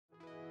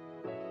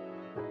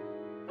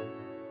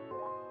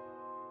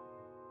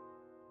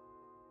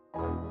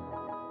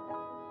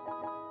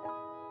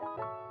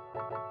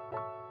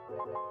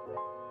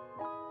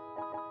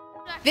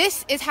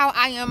This is how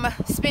I am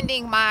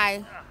spending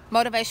my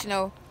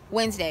motivational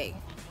Wednesday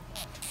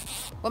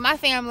with my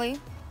family,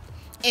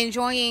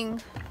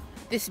 enjoying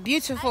this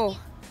beautiful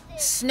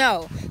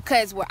snow,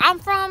 because where I'm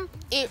from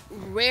it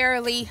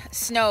rarely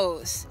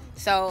snows,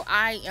 so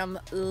I am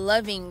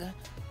loving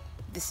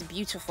this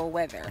beautiful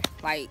weather.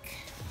 Like,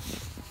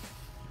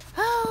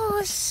 oh,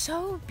 it's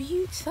so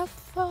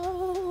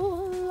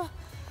beautiful.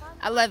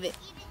 I love it.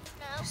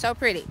 So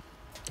pretty.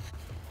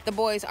 The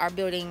boys are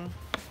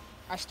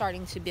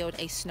starting to build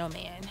a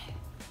snowman.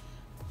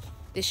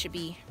 This should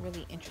be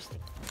really interesting.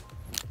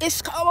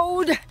 It's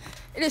cold.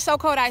 It is so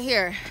cold out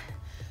here.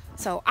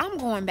 So I'm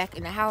going back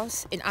in the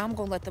house and I'm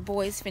gonna let the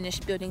boys finish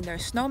building their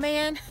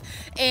snowman.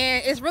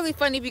 And it's really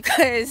funny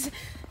because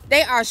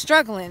they are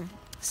struggling.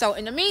 So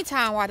in the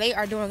meantime, while they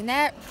are doing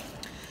that,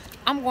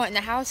 I'm going in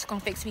the house,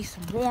 gonna fix me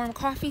some warm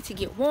coffee to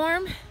get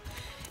warm.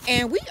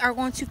 And we are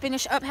going to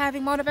finish up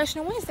having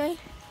Motivational Wednesday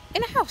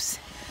in the house.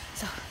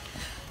 So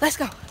let's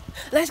go,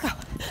 let's go,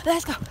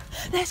 let's go,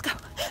 let's go,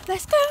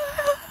 let's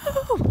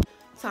go.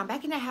 So I'm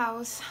back in the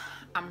house.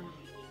 I'm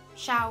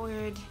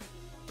showered,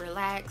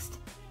 relaxed,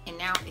 and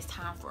now it's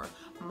time for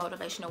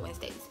Motivational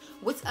Wednesdays.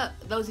 What's up,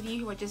 those of you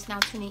who are just now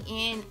tuning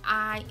in?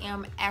 I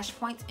am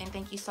Pointe, and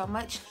thank you so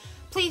much.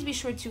 Please be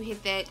sure to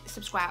hit that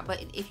subscribe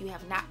button if you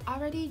have not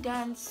already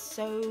done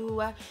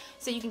so,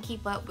 so you can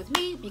keep up with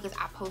me, because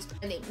I post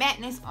Monday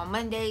Madness on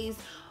Mondays,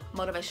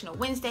 Motivational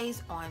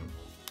Wednesdays on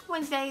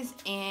Wednesdays,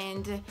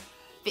 and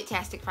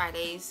Fantastic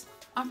Fridays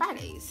on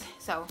Fridays.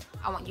 So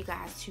I want you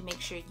guys to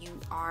make sure you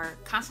are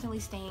constantly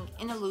staying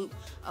in the loop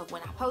of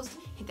when I post.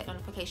 Hit that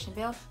notification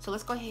bell. So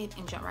let's go ahead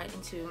and jump right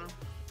into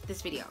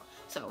this video.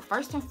 So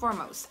first and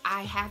foremost,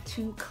 I have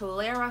to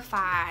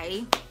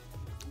clarify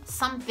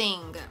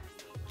something.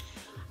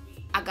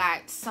 I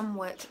got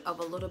somewhat of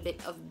a little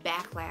bit of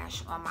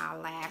backlash on my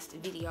last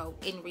video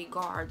in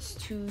regards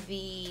to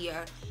the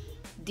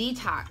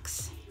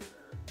detox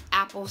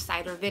apple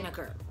cider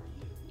vinegar.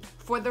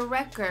 For the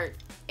record,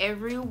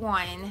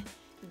 everyone,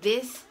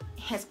 this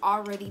has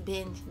already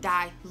been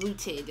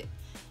diluted.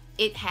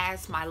 It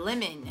has my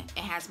lemon,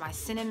 it has my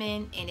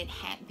cinnamon, and it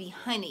had the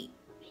honey.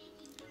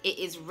 It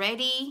is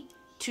ready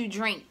to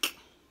drink.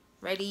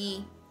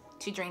 Ready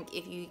to drink,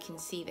 if you can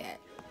see that.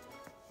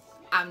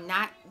 I'm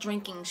not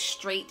drinking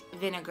straight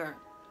vinegar.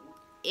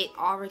 It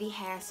already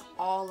has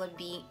all of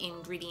the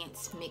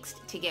ingredients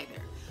mixed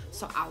together.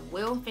 So I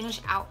will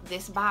finish out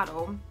this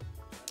bottle,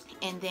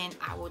 and then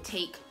I will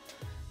take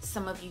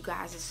some of you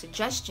guys'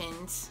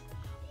 suggestions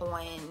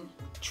on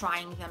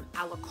trying them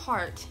a la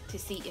carte to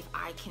see if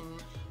I can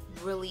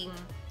really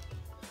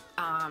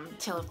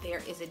tell if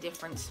there is a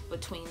difference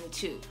between the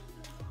two.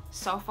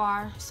 So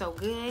far, so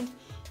good.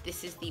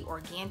 This is the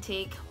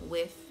organic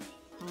with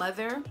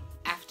mother.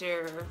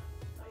 After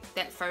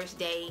that first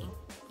day,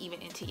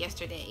 even into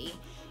yesterday,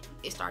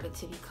 it started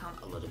to become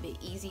a little bit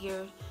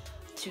easier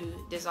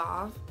to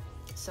dissolve.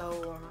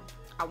 So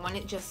I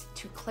wanted just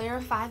to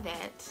clarify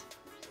that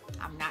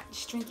I'm not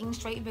drinking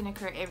straight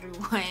vinegar,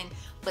 everyone,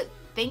 but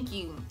thank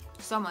you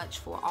so much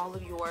for all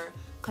of your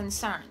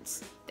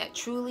concerns. That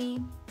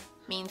truly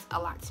means a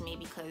lot to me,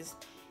 because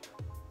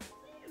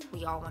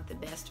we all want the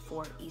best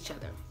for each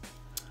other.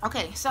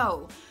 Okay,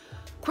 so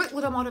quick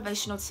little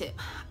motivational tip.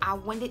 I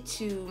wanted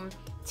to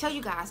tell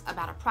you guys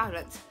about a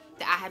product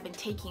that I have been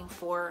taking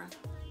for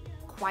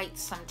quite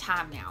some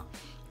time now,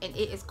 and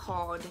it is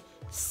called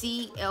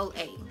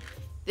CLA.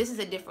 This is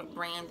a different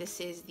brand. This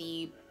is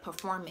the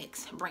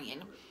Performix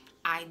brand.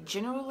 I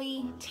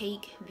generally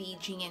take the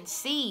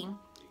GNC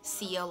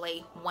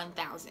CLA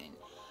 1000,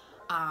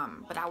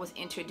 but I was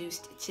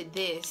introduced to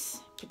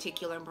this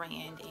particular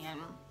brand,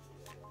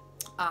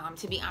 and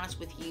to be honest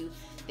with you,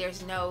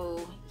 there's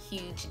no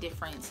huge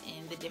difference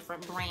in the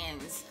different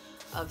brands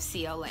of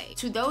CLA.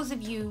 To those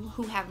of you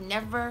who have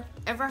never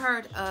ever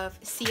heard of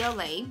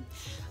CLA,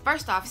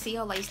 first off,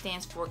 CLA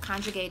stands for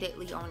conjugated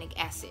leonic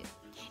acid,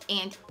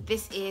 and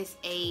this is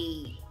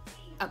a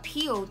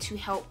pill to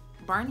help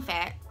burn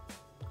fat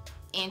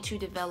and to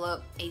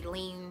develop a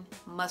lean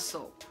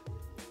muscle.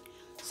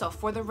 So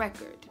for the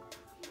record,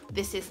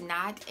 this is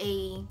not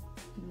a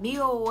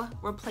meal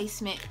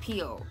replacement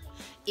pill.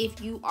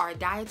 If you are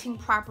dieting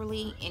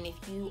properly and if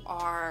you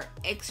are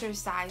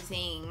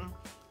exercising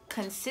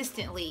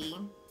consistently,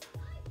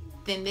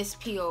 then this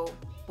pill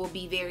will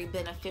be very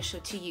beneficial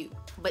to you.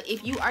 But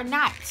if you are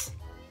not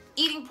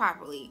eating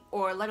properly,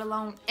 or let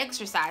alone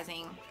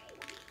exercising,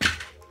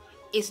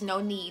 it's no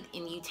need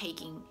in you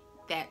taking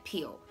that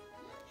pill.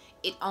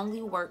 It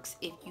only works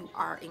if you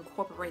are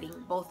incorporating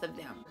both of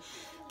them.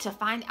 To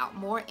find out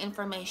more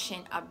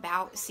information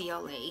about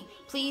CLA,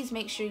 please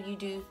make sure you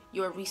do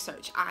your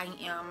research. I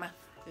am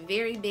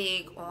very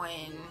big on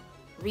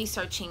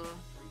researching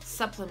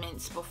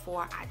supplements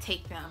before I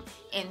take them,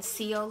 and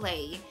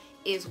CLA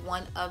is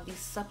one of the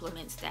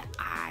supplements that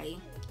I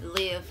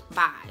live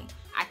by.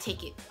 I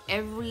take it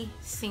every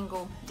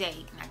single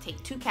day, and I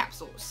take 2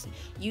 capsules.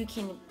 You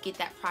can get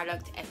that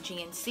product at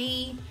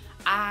GNC.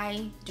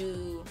 I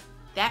do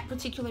that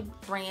particular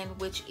brand,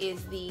 which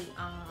is the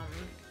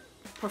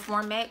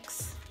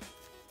Performix.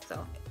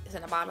 So is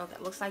in a bottle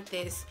that looks like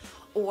this,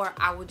 or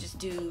I would just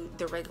do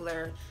the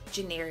regular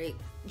generic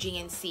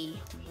GNC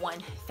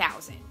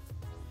 1000.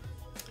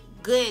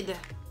 Good,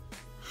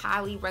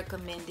 highly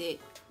recommended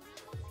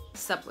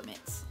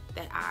supplements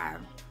that I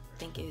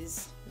think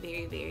is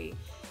very, very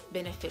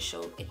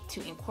beneficial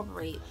to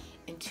incorporate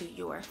into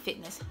your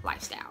fitness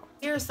lifestyle.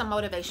 Here's some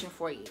motivation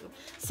for you.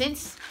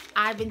 Since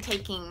I've been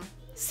taking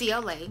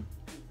CLA,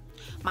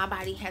 my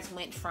body has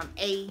went from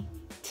A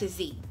to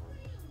Z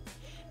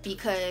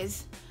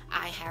because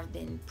I have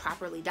been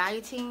properly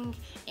dieting,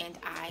 and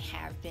I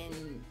have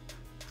been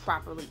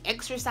properly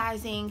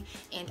exercising,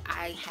 and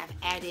I have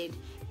added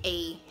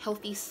a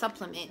healthy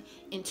supplement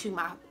into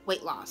my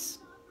weight loss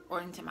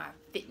or into my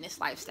fitness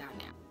lifestyle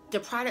now. The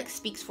product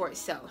speaks for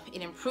itself.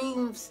 It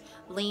improves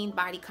lean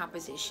body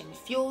composition,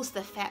 fuels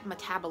the fat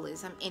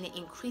metabolism, and it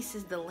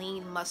increases the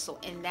lean muscle,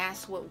 and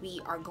that's what we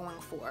are going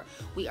for.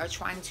 We are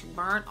trying to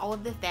burn all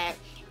of the fat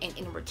and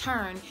in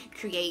return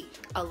create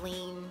a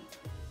lean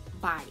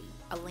body,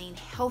 a lean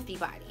healthy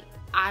body.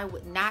 I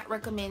would not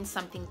recommend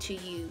something to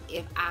you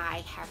if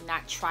I have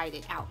not tried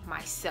it out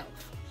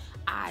myself.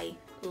 I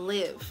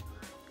live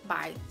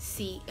by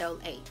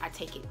CLA. I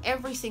take it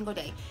every single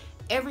day,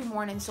 every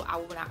morning, so I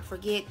will not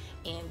forget.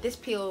 And this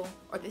pill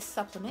or this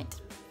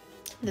supplement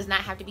does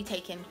not have to be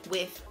taken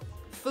with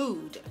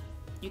food.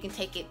 You can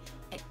take it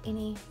at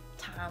any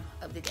time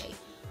of the day,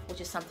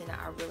 which is something that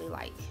I really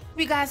like.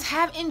 You guys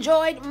have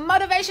enjoyed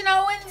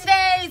Motivational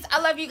Wednesdays.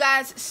 I love you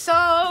guys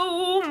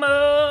so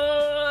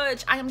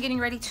much. I am getting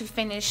ready to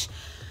finish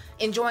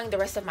enjoying the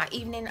rest of my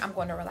evening. I'm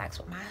going to relax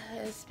with my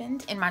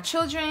husband and my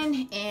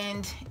children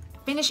and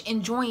finish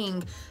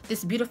enjoying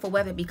this beautiful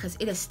weather because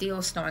it is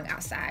still snowing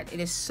outside. It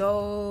is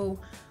so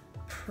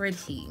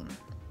pretty,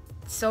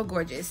 so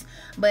gorgeous.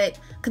 But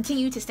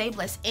continue to stay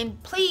blessed,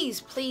 and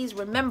please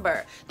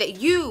remember that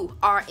you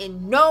are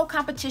in no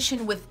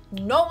competition with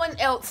no one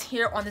else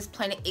here on this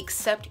planet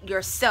except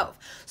yourself.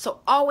 So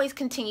always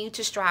continue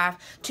to strive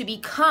to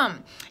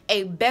become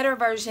a better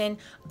version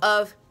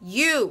of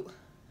you.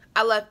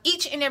 I love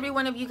each and every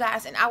one of you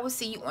guys, and I will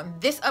see you on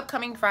this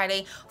upcoming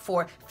Friday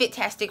for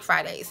Fit-tastic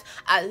Fridays.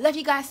 I love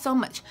you guys so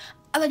much.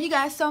 I love you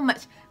guys so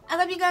much. I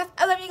love you guys.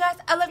 I love you guys.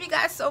 I love you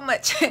guys so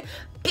much.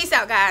 Peace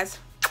out, guys.